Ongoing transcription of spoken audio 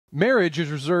Marriage is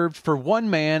reserved for one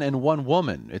man and one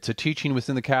woman. It's a teaching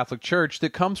within the Catholic Church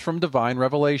that comes from divine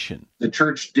revelation. The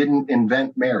Church didn't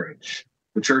invent marriage.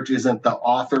 The Church isn't the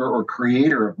author or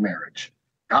creator of marriage.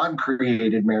 God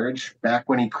created marriage back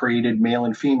when he created male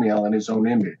and female in his own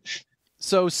image.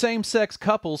 So same-sex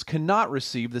couples cannot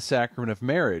receive the sacrament of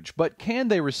marriage, but can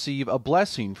they receive a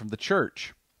blessing from the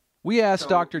Church? We asked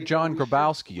Dr. John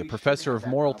Grabowski, a professor of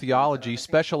moral theology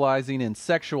specializing in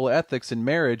sexual ethics and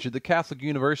marriage at the Catholic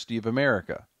University of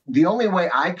America. The only way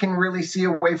I can really see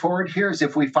a way forward here is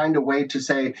if we find a way to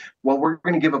say, well, we're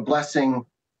going to give a blessing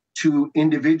to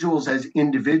individuals as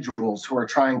individuals who are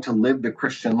trying to live the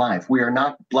Christian life. We are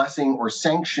not blessing or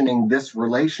sanctioning this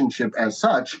relationship as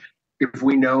such if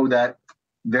we know that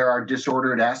there are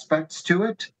disordered aspects to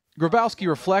it. Grabowski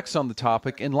reflects on the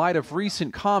topic in light of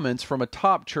recent comments from a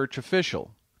top church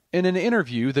official. In an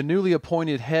interview, the newly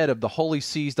appointed head of the Holy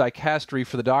See's Dicastery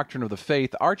for the Doctrine of the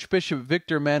Faith, Archbishop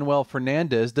Victor Manuel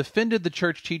Fernandez, defended the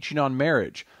church teaching on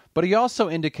marriage, but he also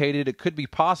indicated it could be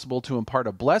possible to impart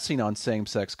a blessing on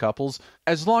same-sex couples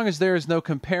as long as there is no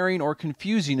comparing or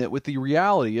confusing it with the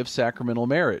reality of sacramental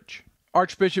marriage.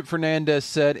 Archbishop Fernandez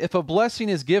said, if a blessing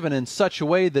is given in such a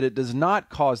way that it does not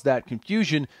cause that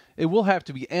confusion, it will have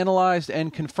to be analyzed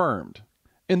and confirmed.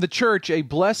 In the Church, a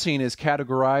blessing is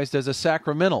categorized as a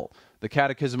sacramental. The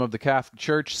Catechism of the Catholic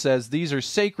Church says these are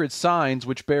sacred signs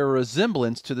which bear a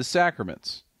resemblance to the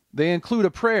sacraments. They include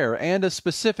a prayer and a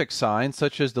specific sign,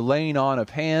 such as the laying on of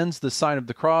hands, the sign of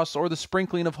the cross, or the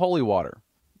sprinkling of holy water.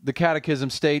 The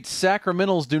Catechism states,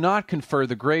 sacramentals do not confer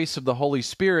the grace of the Holy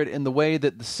Spirit in the way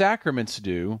that the sacraments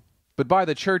do, but by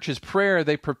the Church's prayer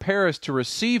they prepare us to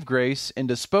receive grace and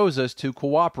dispose us to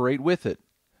cooperate with it.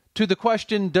 To the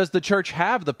question, does the Church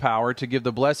have the power to give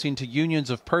the blessing to unions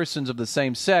of persons of the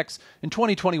same sex, in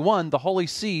 2021 the Holy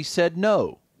See said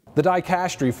no. The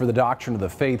Dicastery for the Doctrine of the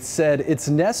Faith said it's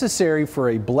necessary for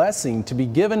a blessing to be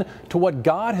given to what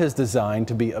God has designed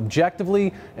to be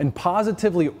objectively and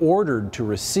positively ordered to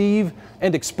receive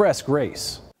and express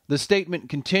grace. The statement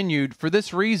continued, for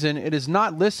this reason, it is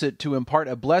not licit to impart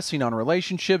a blessing on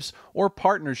relationships or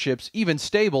partnerships, even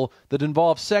stable, that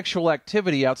involve sexual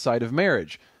activity outside of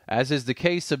marriage, as is the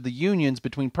case of the unions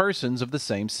between persons of the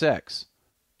same sex.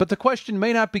 But the question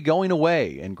may not be going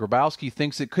away, and Grabowski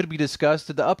thinks it could be discussed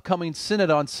at the upcoming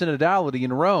Synod on Synodality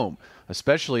in Rome,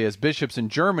 especially as bishops in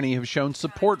Germany have shown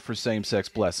support for same-sex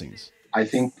blessings. I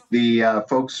think the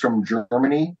folks from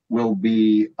Germany will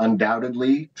be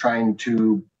undoubtedly trying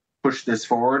to push this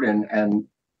forward and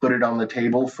put it on the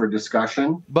table for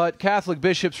discussion. But Catholic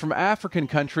bishops from African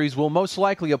countries will most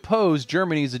likely oppose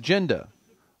Germany's agenda.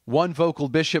 One vocal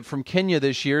bishop from Kenya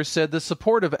this year said the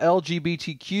support of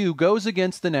LGBTQ goes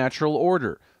against the natural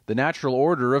order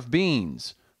of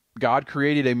beings. God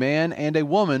created a man and a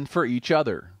woman for each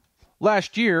other.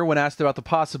 Last year, when asked about the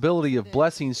possibility of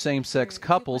blessing same-sex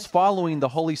couples following the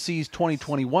Holy See's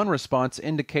 2021 response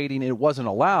indicating it wasn't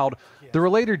allowed, the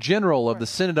Relator General of the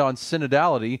Synod on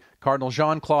Synodality, Cardinal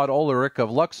Jean-Claude Ulrich of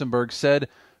Luxembourg, said,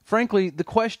 frankly, the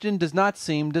question does not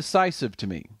seem decisive to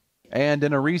me. And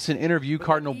in a recent interview,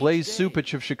 Cardinal Blaise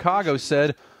Supich of Chicago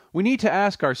said, we need to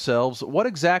ask ourselves, what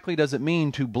exactly does it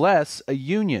mean to bless a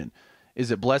union?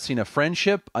 Is it blessing a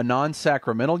friendship, a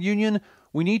non-sacramental union?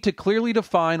 We need to clearly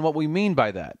define what we mean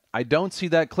by that. I don't see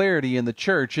that clarity in the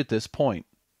Church at this point.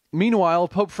 Meanwhile,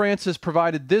 Pope Francis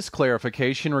provided this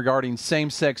clarification regarding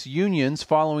same-sex unions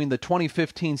following the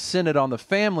 2015 Synod on the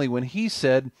Family when he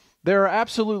said, there are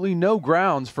absolutely no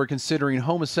grounds for considering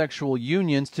homosexual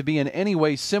unions to be in any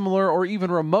way similar or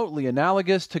even remotely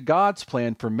analogous to God's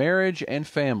plan for marriage and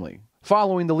family.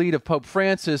 Following the lead of Pope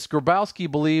Francis, Grabowski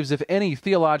believes if any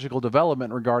theological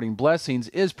development regarding blessings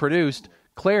is produced,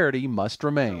 clarity must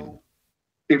remain.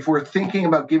 If we're thinking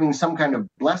about giving some kind of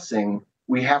blessing,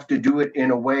 we have to do it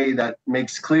in a way that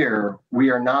makes clear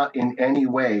we are not in any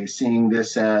way seeing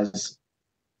this as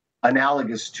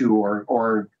analogous to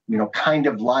or kind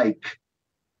of like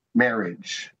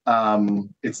marriage.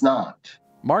 It's not.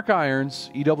 Mark Irons,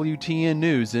 EWTN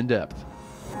News In Depth.